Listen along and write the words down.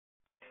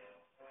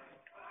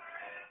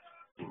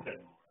Good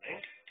morning.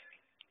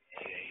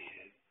 Today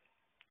is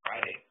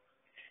Friday,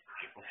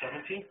 April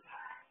 17th,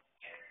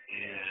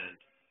 and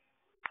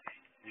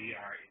we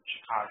are in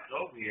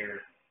Chicago. We are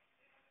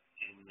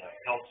in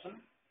Pilsen,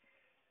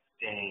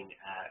 staying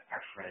at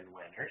our friend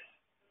Wenner's.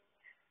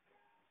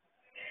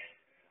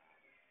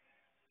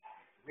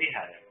 We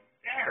had a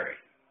very,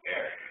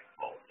 very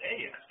full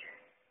day yesterday.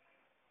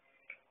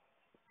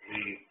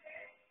 We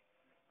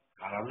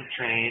got on the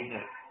train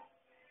that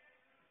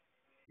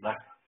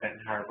left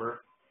Benton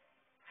Harbor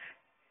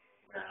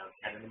around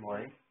 10 in the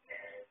morning, and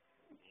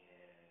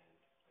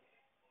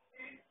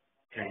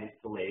train was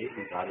delayed.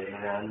 We got in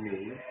around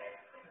noon,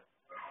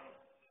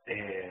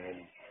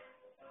 and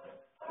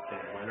then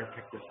Leonard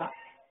picked us up,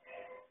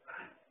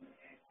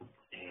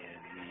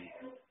 and we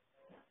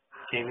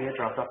came here,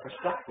 dropped off our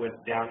stuff,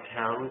 went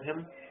downtown with him,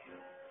 and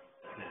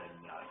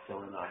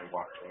Phil and I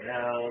walked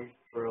around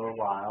for a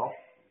while.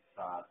 We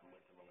went to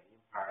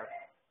Millennium Park,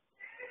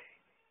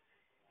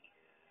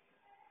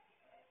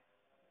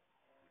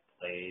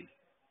 played.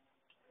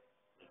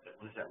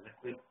 What is that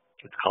liquid?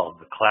 It's called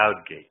the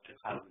Cloud Gate.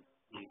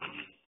 We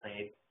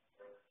played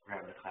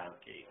around the Cloud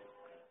Gate,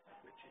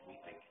 which we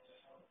think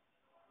is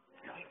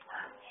really a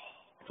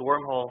wormhole. It's a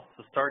wormhole.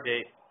 It's a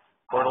Stargate.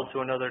 Portal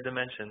to another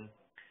dimension.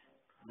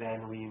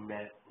 Then we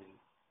met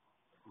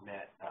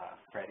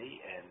Freddie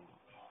and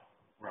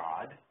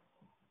Ron. I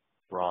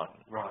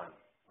don't know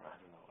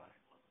why.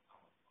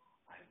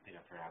 I think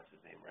I pronounced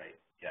his name right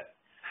yet.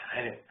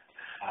 Anyway,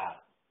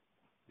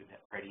 we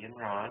met Freddie and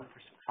Ron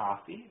for some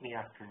coffee in the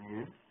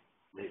afternoon.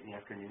 Late in the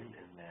afternoon,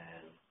 and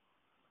then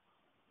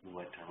we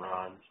went to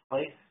Ron's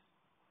place,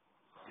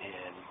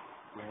 and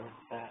where was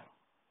that?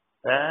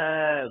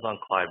 It was on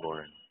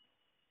Clybourne,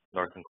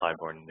 North and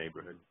Clybourne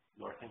neighborhood.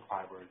 North and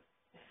Clybourne,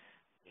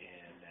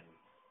 and then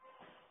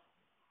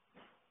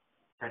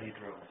Freddie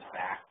drove us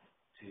back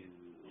to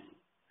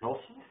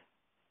Pilsen,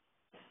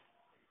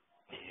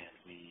 and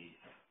we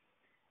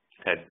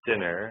had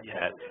dinner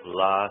at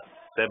Las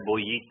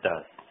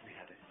Cebollitas. We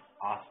had an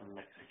awesome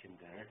Mexican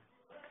dinner.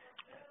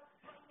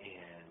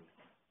 And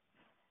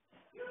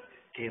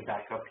came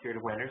back up here to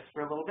Wenner's for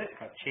a little bit,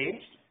 got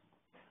changed,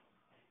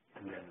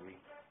 and then we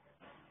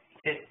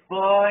hit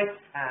Boys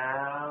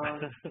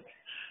Town. And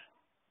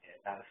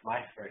that was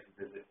my first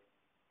visit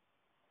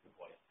to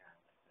Boys Town,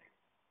 I think.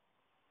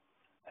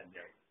 And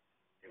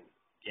it was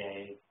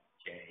gay.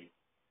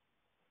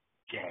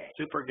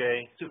 Super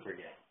gay. And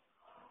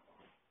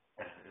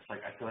it's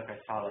like, I feel like I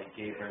saw like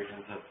gay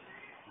versions of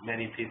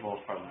many people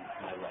from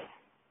my life.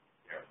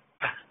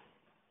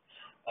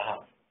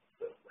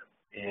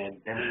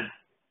 And then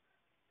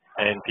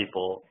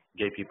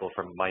gay people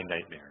from my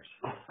nightmares.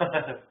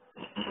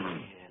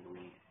 And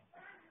we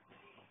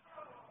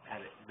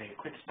made a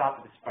quick stop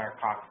at the Spire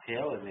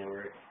Cocktail, and they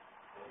were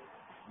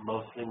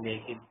mostly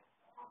naked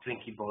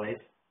Twinkie boys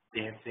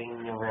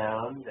dancing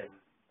around and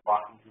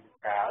walking through the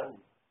crowd.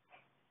 And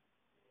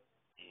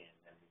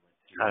then we went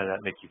to. How did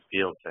that make you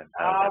feel, Tim?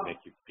 How did that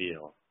make you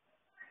feel?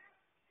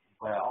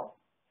 Well,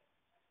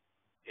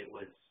 it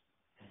was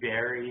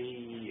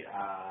very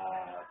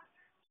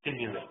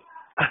stimulating.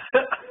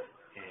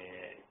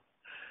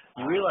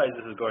 You realize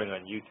this is going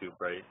on YouTube,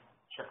 right?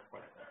 Sure,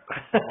 whatever.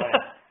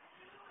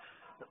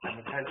 I'm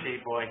a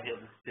country boy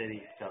hitting the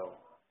city, so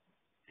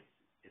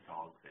it's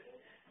all good.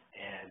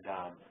 And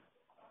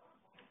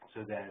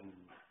so then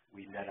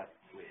we met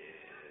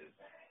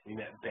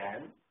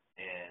Ben,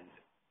 and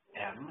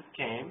M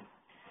came,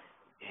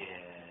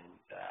 and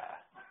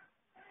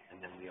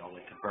then we all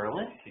went to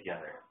Berlin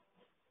together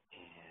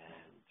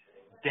and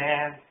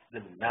danced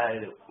the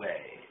night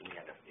away.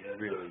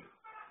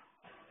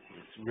 It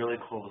was really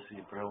cool to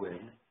see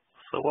Berlin.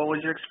 So what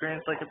was your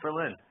experience like at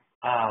Berlin?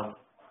 The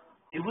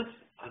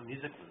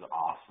music was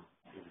awesome.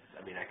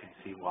 I can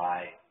see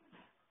why.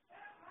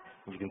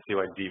 You can see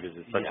why Divas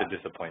is such a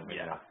disappointment.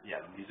 Yeah,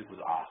 the music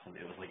was awesome.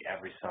 It was like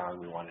every song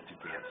we wanted to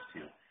dance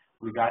to.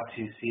 We got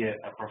to see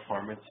a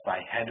performance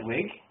by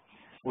Hedwig,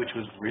 which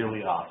was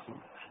really awesome.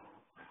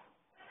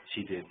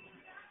 She did.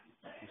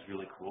 It was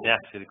really cool. Yeah,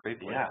 she did a great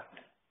voice. Yeah.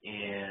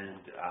 And,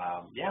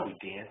 we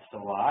danced a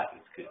lot. It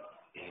was good.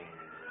 And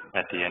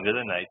at the end of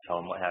the night, tell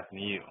them what happened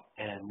to you.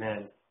 And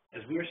then,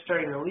 as we were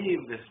starting to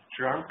leave, this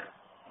drunk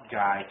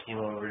guy came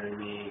over to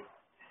me,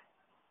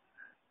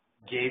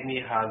 gave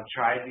me a hug,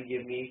 tried to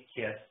give me a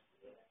kiss,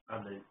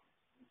 and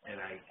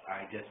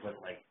I just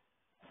went like,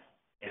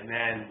 and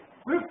then,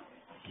 whoop,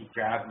 he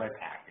grabbed my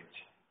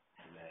package.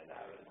 And then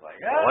I was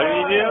like, oh! What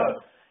did he do?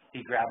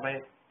 He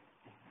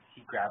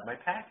grabbed my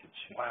package.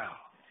 Wow.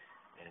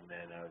 And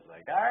then I was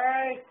like, all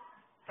right,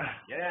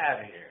 get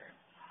out of here.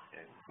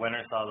 And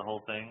Wenner saw the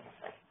whole thing,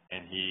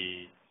 and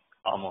he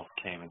almost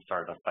came and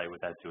started a fight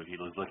with that dude. He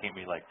was looking at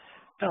me like,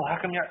 Phil, how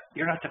come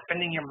you're not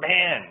defending your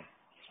man?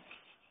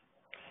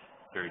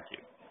 Very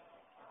cute.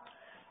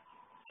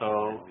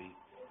 So we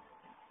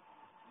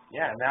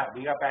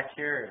got back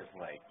here. It was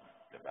like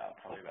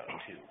probably about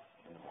 2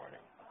 in the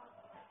morning,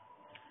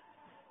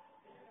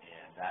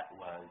 and that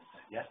was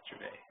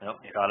yesterday.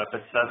 Yep. Got up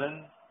at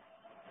 7.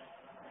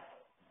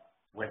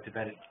 Went to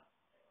bed at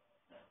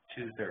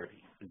 2:30.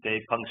 The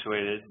day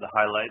punctuated. The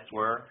highlights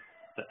were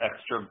the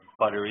extra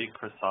buttery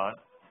croissant.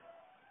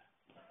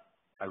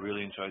 I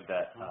really enjoyed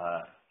that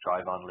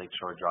drive on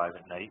Lakeshore Drive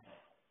at night.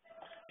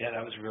 Yeah,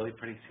 that was really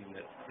pretty, seeing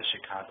the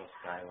Chicago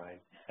skyline.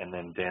 And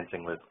then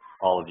dancing with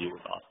all of you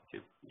was awesome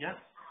too. Yeah.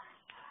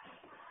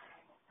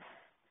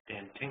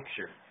 And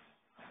tincture.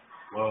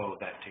 Whoa,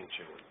 that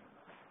tincture was